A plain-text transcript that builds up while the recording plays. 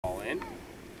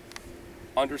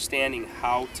understanding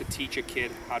how to teach a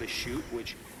kid how to shoot,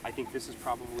 which I think this is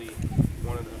probably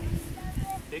one of the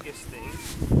biggest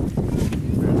things.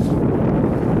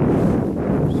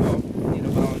 So, need a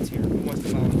volunteer. Who wants to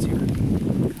volunteer?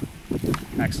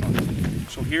 Excellent.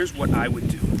 So here's what I would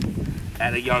do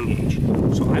at a young age.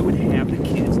 So I would have the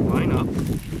kids line up,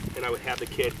 and I would have the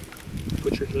kid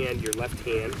put your left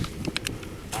hand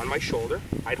on my shoulder.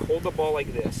 I'd hold the ball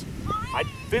like this. I'd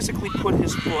physically put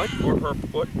his foot or her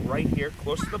foot right here,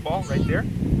 close to the ball, right there.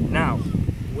 Now,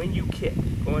 when you kick,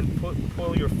 go and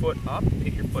pull your foot up,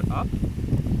 pick your foot up.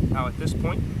 Now at this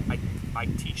point, I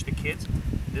teach the kids,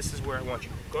 this is where I want you.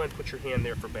 Go ahead and put your hand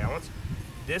there for balance.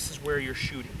 This is where you're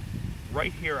shooting.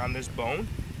 Right here on this bone,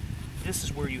 this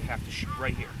is where you have to shoot,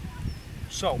 right here.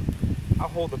 So, I'll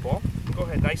hold the ball. Go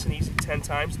ahead, nice and easy, 10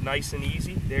 times, nice and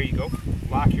easy. There you go.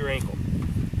 Lock your ankle.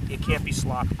 It can't be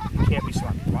sloppy. It can't be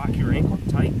sloppy. Lock your ankle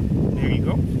tight. There you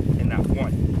go. And now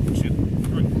 1, 2,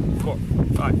 3, 4,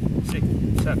 5,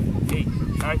 6, 7, 8,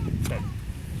 9, 10.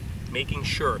 Making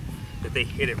sure that they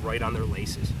hit it right on their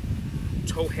laces.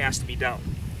 Toe has to be down.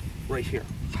 Right here.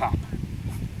 Pop.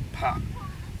 Pop.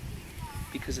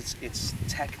 Because it's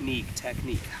technique.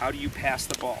 How do you pass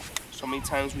the ball? So many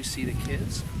times we see the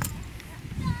kids,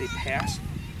 they pass,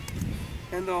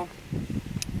 and they'll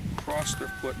cross their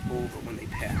foot over when they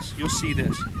pass. You'll see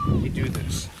this. They do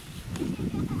this.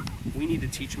 We need to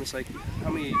teach them. It's like, how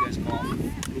many of you guys golf?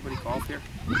 Anybody golf here?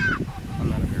 I'm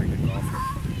not a very good golfer.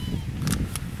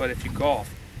 But if you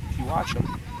golf, if you watch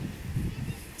them,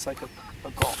 it's like a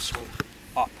golf swing.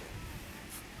 Up,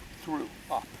 through,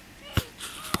 up.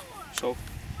 So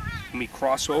when we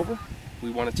cross over,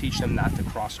 we want to teach them not to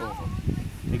cross over.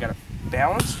 They got to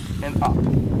balance and up.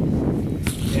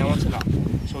 Balance and up.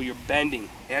 So you're bending.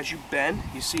 As you bend,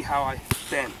 you see how I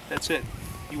bend. That's it.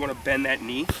 You want to bend that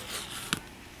knee.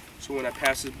 So when I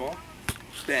pass this ball,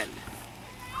 bend.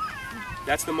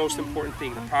 That's the most important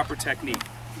thing, the proper technique.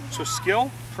 So skill,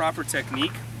 proper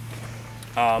technique.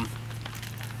 And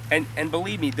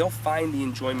believe me, they'll find the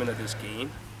enjoyment of this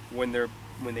game when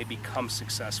they become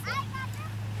successful.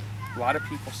 A lot of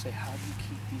people say, how do you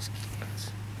keep these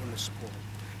kids in the sport?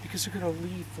 Because they're going to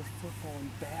leave for football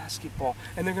and basketball,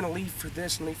 and they're going to leave for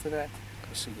this and leave for that.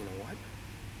 I say, you know what?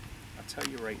 I'll tell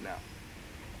you right now,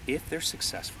 if they're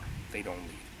successful, they don't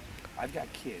leave. I've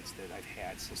got kids that I've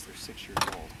had since they're 6 years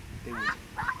old.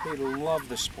 They love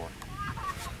the sport.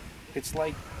 It's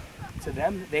like, to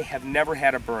them, they have never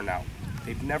had a burnout.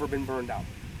 They've never been burned out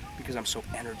because I'm so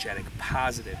energetic,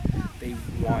 positive. They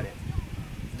want it.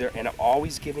 And I'm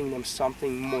always giving them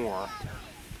something more,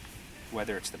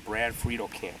 whether it's the Brad Friedel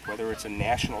camp, whether it's a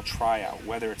national tryout,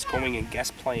 whether it's going and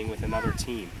guest playing with another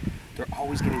team. They're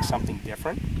always getting something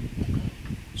different.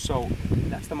 So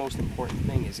that's the most important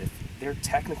thing, is if they're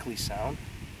technically sound,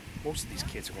 most of these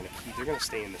kids are they're going to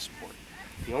stay in the sport.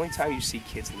 The only time you see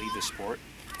kids leave the sport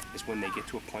is when they get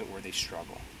to a point where they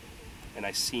struggle. And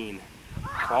I've seen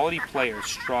quality players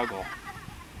struggle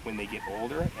when they get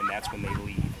older, and that's when they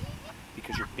leave.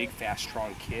 Because your big, fast,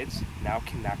 strong kids now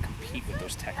cannot compete with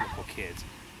those technical kids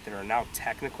that are now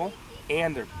technical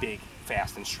and they're big,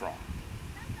 fast, and strong.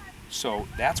 So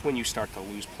that's when you start to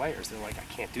lose players. They're like, I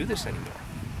can't do this anymore.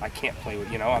 I can't play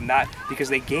with, I'm not, because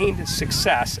they gained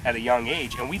success at a young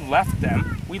age, and we let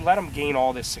them gain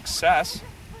all this success,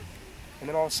 and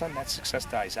then all of a sudden that success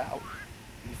dies out.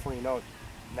 And before you know it,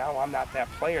 now I'm not that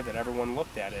player that everyone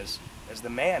looked at as the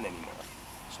man anymore.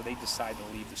 So they decide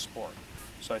to leave the sport.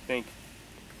 So I think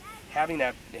having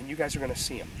that, and you guys are going to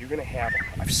see them. You're going to have them.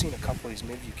 I've seen a couple of these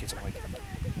Midview kids. I'm like,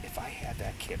 if I had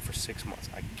that kid for 6 months,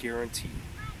 I guarantee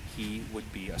he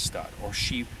would be a stud. Or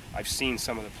she. I've seen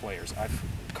some of the players. A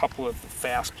couple of the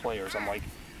fast players. I'm like,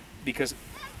 because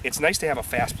it's nice to have a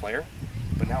fast player,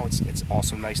 but now it's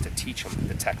also nice to teach them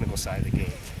the technical side of the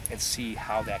game and see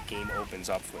how that game opens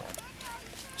up for them.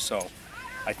 So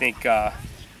I think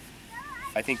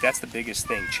that's the biggest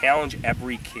thing. Challenge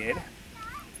every kid.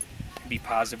 Be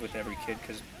positive with every kid,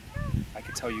 because I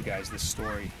could tell you guys this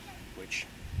story, which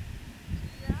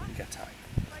we got time.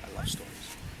 I love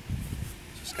stories.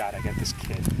 So Scott, I got this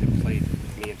kid that played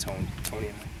with me and Tony. Tony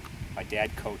and my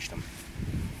dad coached him.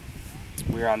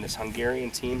 We were on this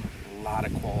Hungarian team, a lot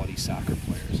of quality soccer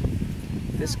players.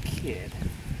 This kid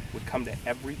would come to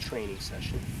every training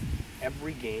session,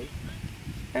 every game,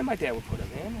 and my dad would put him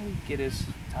in and he'd get his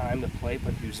time to play,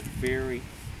 but he was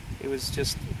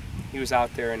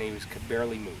out there and he could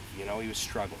barely move, he was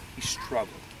struggling. He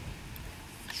struggled.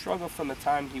 Struggled from the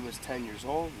time he was 10 years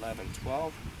old, 11,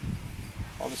 12,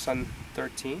 all of a sudden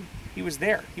 13. He was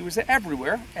there. He was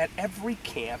everywhere, at every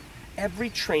camp, every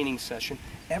training session,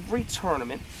 every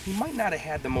tournament. He might not have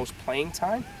had the most playing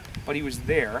time, but he was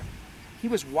there. he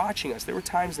was watching us. There were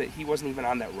times that he wasn't even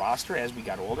on that roster as we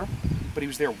got older, but he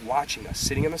was there watching us,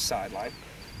 sitting on the sideline,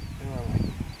 and we're like,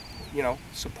 you know,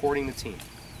 supporting the team.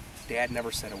 Dad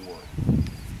never said a word.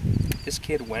 This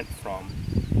kid went from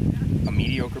a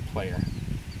mediocre player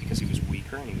because he was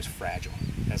weaker and he was fragile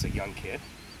as a young kid,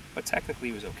 but technically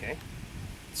he was okay,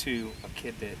 to a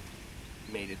kid that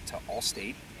made it to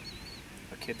All-State,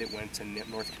 a kid that went to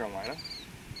North Carolina,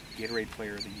 Gatorade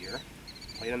Player of the Year,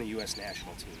 played on the U.S.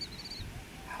 national team.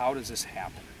 How does this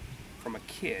happen? From a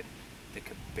kid that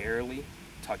could barely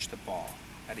touch the ball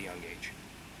at a young age.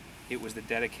 It was the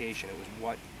dedication, it was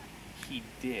what he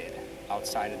did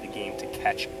outside of the game to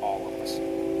catch all of us.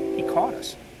 He caught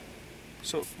us.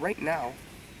 So right now,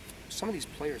 some of these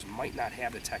players might not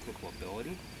have the technical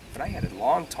ability, but I had a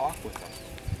long talk with them.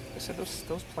 I said,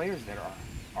 those players that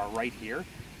are right here,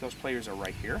 those players are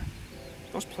right here,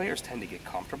 those players tend to get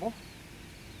comfortable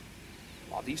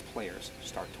while these players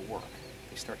start to work.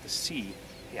 They start to see,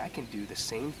 hey, I can do the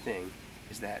same thing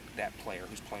as that player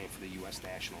who's playing for the U.S.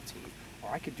 national team,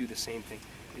 or I could do the same thing.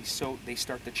 So they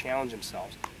start to challenge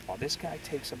themselves. While this guy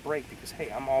takes a break because,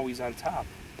 hey, I'm always on top.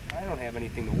 I don't have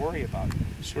anything to worry about.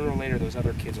 Sooner or later, those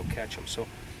other kids will catch them. So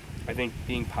I think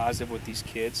being positive with these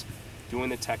kids, doing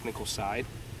the technical side,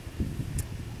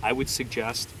 I would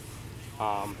suggest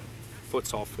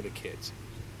futsal for the kids.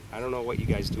 I don't know what you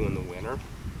guys do in the winter,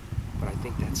 but I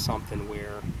think that's something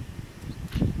where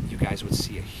you guys would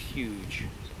see a huge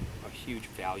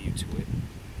value to it.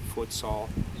 Futsal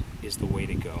is the way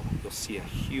to go. You'll see a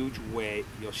huge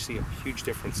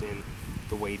difference in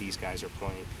the way these guys are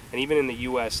playing. And even in the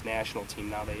U.S. national team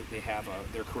now, they have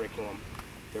their curriculum.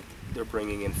 They're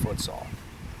bringing in futsal.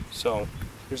 So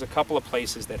there's a couple of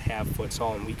places that have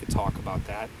futsal, and we could talk about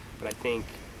that. But I think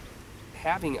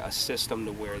having a system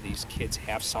to where these kids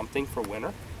have something for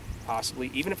winter, possibly,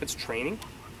 even if it's training,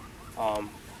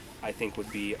 I think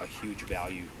would be a huge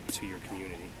value to your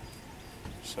community.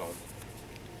 So,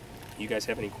 you guys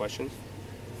have any questions?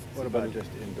 What about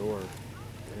just indoor?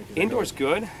 Indoor's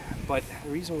good, but the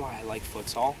reason why I like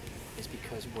futsal is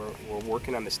because we're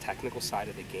working on this technical side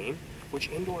of the game, which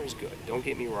indoor is good, don't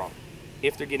get me wrong,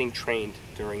 if they're getting trained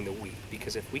during the week.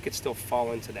 Because if we could still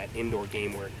fall into that indoor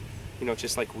game where, you know,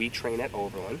 just like we train at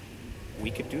Oberlin, we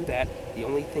could do that. The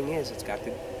only thing is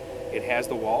it has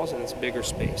the walls and it's bigger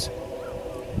space.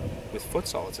 With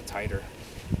futsal, it's a tighter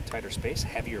space,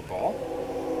 heavier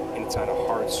ball, and it's on a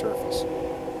hard surface.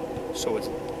 So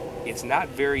it's not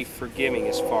very forgiving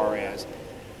as far as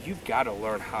you've got to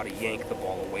learn how to yank the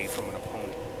ball away from an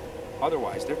opponent.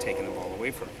 Otherwise, they're taking the ball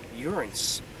away from you.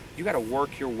 You got to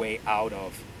work your way out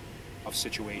of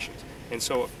situations. And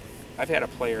so I've had a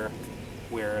player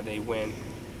where they went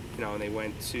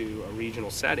to a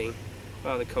regional setting.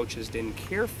 Well, the coaches didn't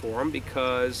care for him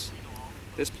because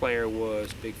this player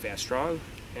was big, fast, strong,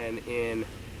 and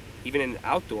even in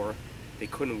outdoor, they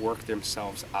couldn't work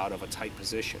themselves out of a tight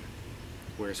position.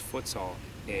 Whereas futsal,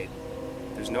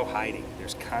 there's no hiding.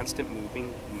 There's constant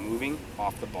moving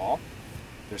off the ball.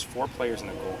 There's 4 players and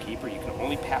a goalkeeper. You can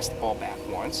only pass the ball back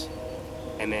once,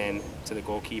 and then to the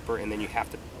goalkeeper, and then you have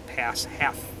to pass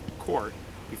half court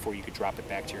before you could drop it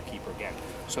back to your keeper again.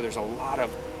 So there's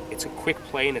it's a quick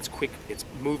play, and it's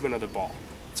movement of the ball.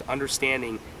 It's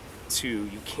understanding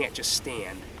you can't just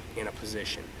stand in a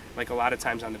position. Like a lot of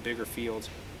times on the bigger fields,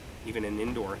 even in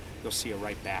indoor, you'll see a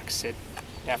right back sit.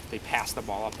 After they pass the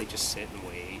ball up, they just sit and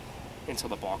wait until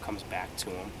the ball comes back to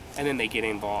them, and then they get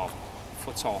involved.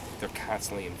 Futsal, they're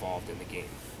constantly involved in the game.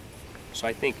 So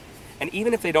I think, and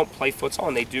even if they don't play futsal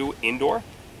and they do indoor,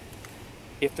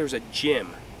 if there's a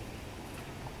gym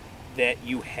that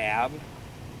you have,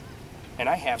 and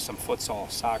I have some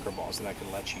futsal soccer balls that I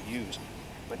can let you use,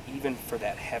 but even for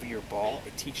that heavier ball,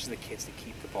 it teaches the kids to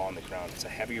keep the ball on the ground. It's a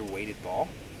heavier weighted ball,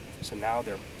 so now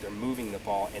they're moving the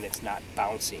ball and it's not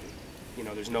bouncing. You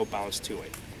know, there's no bounce to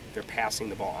it. They're passing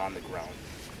the ball on the ground.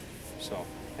 So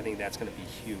I think that's going to be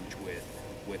huge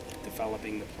with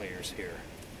developing the players here.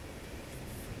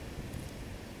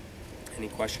 Any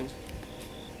questions?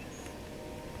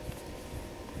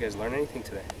 You guys learn anything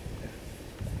today?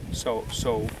 So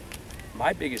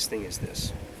my biggest thing is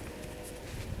this.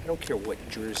 I don't care what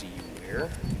jersey you wear,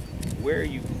 where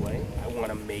you play, I want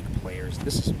to make players.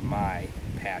 This is my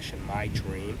passion, my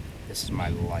dream. This is my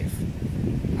life.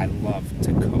 I love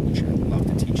to coach. I love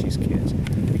to teach these kids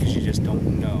because you just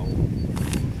don't know.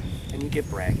 And you get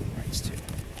bragging rights too.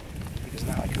 Because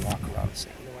now I can walk around and say,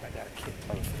 you know what, I got a kid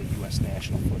playing for the U.S.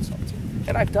 national futsal team.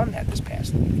 And I've done that this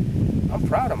past week. I'm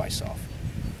proud of myself.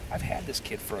 I've had this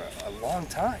kid for a long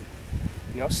time.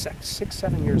 You know, 6,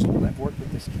 7 years old, I've worked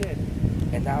with this kid.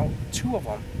 And now 2 of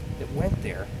them that went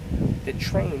there, that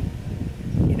trained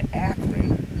in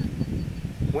Akron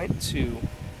went to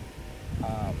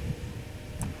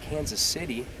Kansas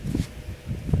City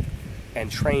and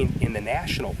trained in the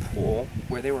national pool,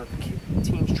 where there were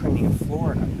teams training in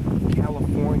Florida,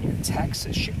 California,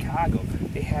 Texas, Chicago.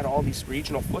 They had all these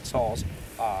regional futsals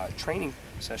training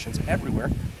sessions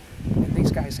everywhere, and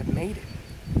these guys have made it.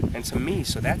 And to me,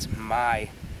 so that's my,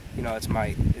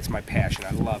 it's my passion.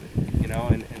 I love it,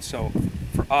 and so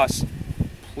for us,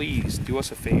 please do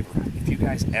us a favor. If you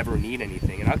guys ever need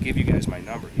anything, and I'll give you guys my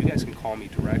number, you guys can call me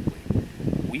directly.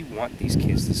 We want these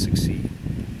kids to succeed,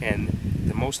 and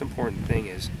the most important thing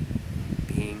is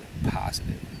being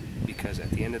positive, because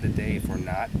at the end of the day, if we're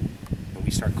not, and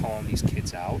we start calling these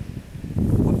kids out,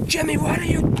 Jimmy, what are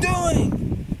you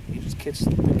doing? These kids,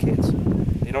 they're kids.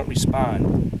 They don't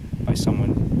respond by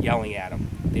someone yelling at them.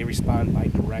 They respond by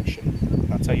direction.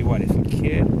 And I'll tell you what, if a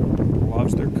kid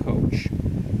loves their coach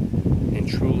and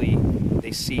truly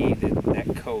they see that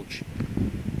that coach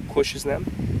pushes them,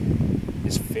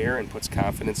 is fair, and puts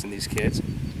confidence in these kids,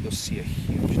 you'll see a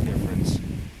huge difference.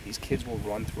 These kids will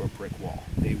run through a brick wall.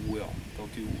 They will. They'll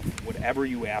do whatever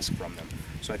you ask from them.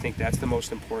 So I think that's the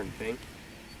most important thing.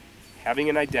 Having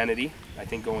an identity, I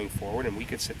think, going forward, and we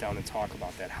could sit down and talk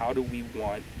about that. How do we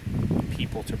want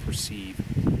people to perceive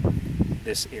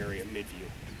this area, Midview?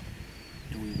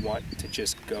 Do we want to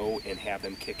just go and have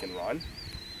them kick and run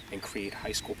and create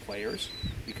high school players,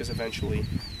 because eventually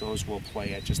those will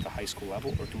play at just the high school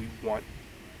level? Or do we want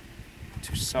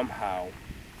to somehow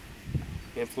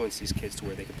influence these kids to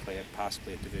where they can play at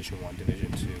possibly a Division I,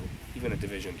 Division II, even a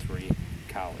Division III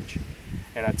college?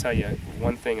 And I'll tell you,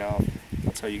 one thing I'll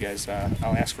tell you guys,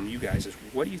 I'll ask from you guys is,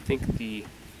 what do you think the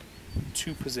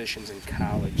two positions in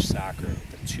college soccer,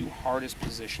 the two hardest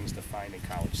positions to find in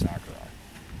college soccer are?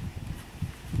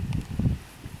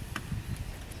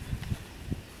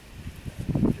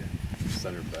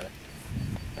 Center back.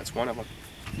 That's one of them.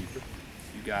 Keeper.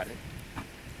 You got it.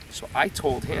 So I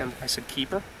told him, I said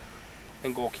keeper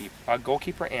and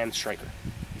goalkeeper and striker.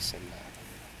 He said, no,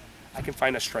 I can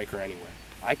find a striker anywhere.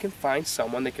 I can find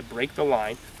someone that could break the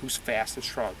line, who's fast and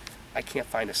strong. I can't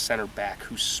find a center back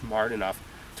who's smart enough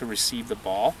to receive the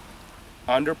ball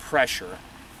under pressure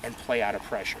and play out of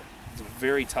pressure. It's a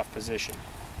very tough position.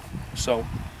 So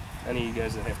any of you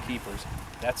guys that have keepers,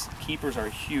 keepers are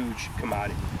a huge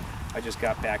commodity. I just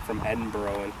got back from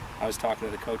Edinburgh, and I was talking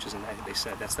to the coaches, and they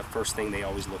said that's the first thing they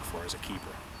always look for, is a keeper.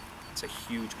 It's a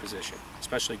huge position,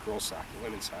 especially girls soccer,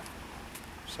 women's soccer.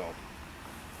 So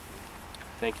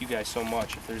thank you guys so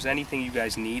much. If there's anything you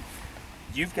guys need,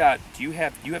 you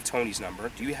have Tony's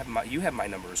number. You have my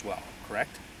number as well,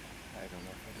 correct? I don't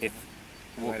know.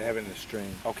 I might have it in the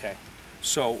stream. Okay.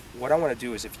 So what I want to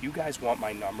do is, if you guys want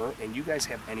my number and you guys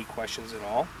have any questions at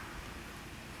all,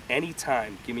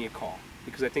 anytime, give me a call.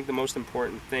 Because I think the most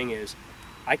important thing is,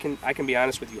 I can be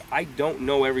honest with you, I don't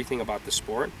know everything about the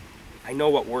sport. I know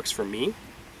what works for me,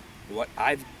 what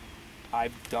I've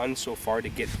done so far to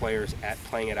get players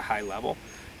playing at a high level.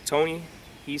 Tony,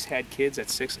 he's had kids at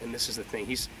 6, and this is the thing,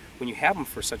 when you have him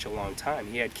for such a long time,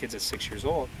 he had kids at 6 years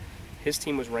old, his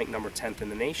team was ranked number 10th in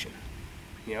the nation.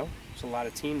 There's a lot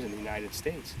of teams in the United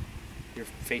States. You're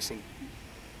facing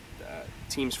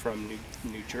teams from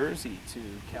New Jersey to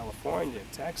California,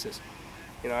 Texas.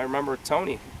 I remember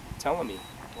Tony telling me,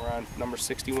 we're on number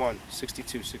 61,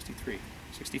 62, 63,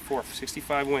 64,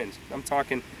 65 wins. I'm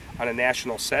talking on a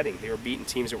national setting. They were beating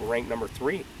teams that were ranked number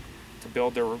 3 to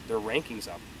build their rankings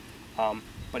up.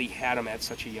 But he had them at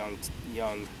such a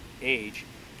young age,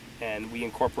 and we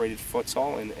incorporated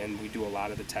futsal, and we do a lot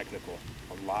of technical.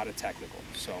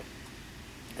 So,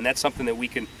 and that's something that we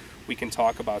can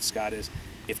talk about, Scott, is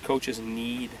if coaches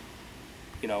need,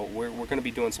 we're going to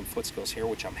be doing some foot skills here,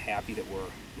 which I'm happy that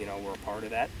we're a part of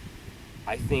that.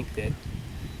 I think that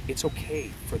it's okay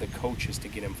for the coaches to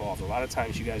get involved. A lot of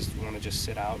times you guys want to just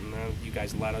sit out and you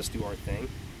guys let us do our thing.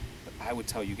 But I would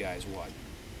tell you guys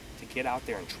to get out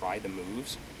there and try the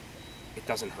moves, it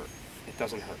doesn't hurt. It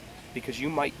doesn't hurt. Because you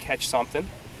might catch something.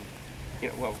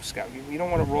 Well, Scott, you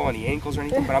don't want to roll any ankles or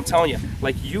anything, but I'm telling you,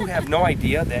 you have no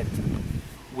idea that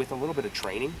with a little bit of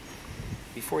training,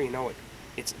 before you know it,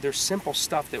 there's simple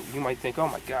stuff that you might think, oh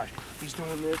my gosh, he's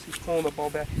doing this, he's pulling the ball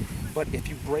back. But if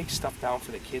you break stuff down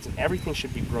for the kids, and everything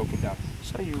should be broken down.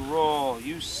 So you roll,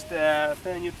 you step,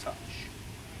 and you touch.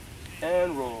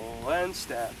 And roll, and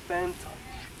step, and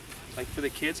touch. For the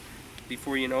kids,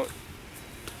 before you know it,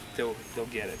 they'll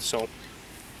get it. So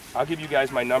I'll give you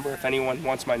guys my number if anyone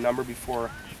wants my number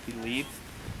before we leave.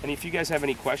 And if you guys have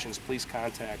any questions, please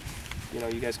contact.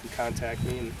 You guys can contact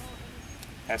me and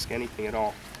ask anything at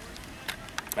all.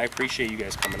 I appreciate you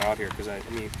guys coming out here, because I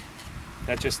mean,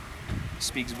 that just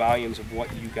speaks volumes of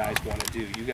what you guys want to do.